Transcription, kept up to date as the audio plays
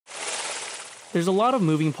There's a lot of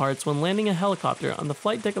moving parts when landing a helicopter on the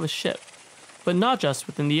flight deck of a ship, but not just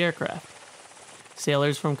within the aircraft.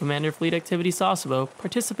 Sailors from Commander Fleet Activities Sasebo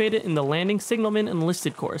participated in the Landing Signalman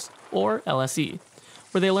Enlisted course, or LSE,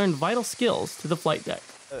 where they learned vital skills to the flight deck.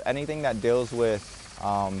 Anything that deals with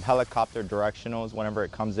helicopter directionals whenever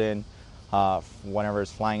it comes in, whenever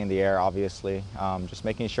it's flying in the air, obviously, just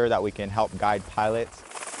making sure that we can help guide pilots.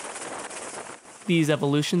 These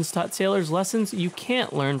evolutions taught sailors lessons you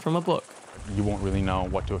can't learn from a book. You won't really know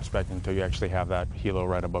what to expect until you actually have that helo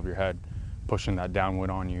right above your head, pushing that downward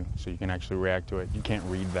on you so you can actually react to it. You can't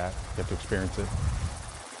read that, you have to experience it.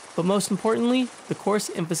 But most importantly, the course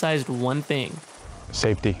emphasized one thing.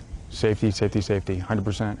 Safety. Safety, safety, safety,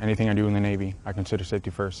 100%. Anything I do in the Navy, I consider safety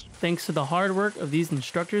first. Thanks to the hard work of these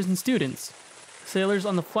instructors and students, sailors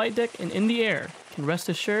on the flight deck and in the air can rest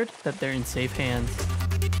assured that they're in safe hands.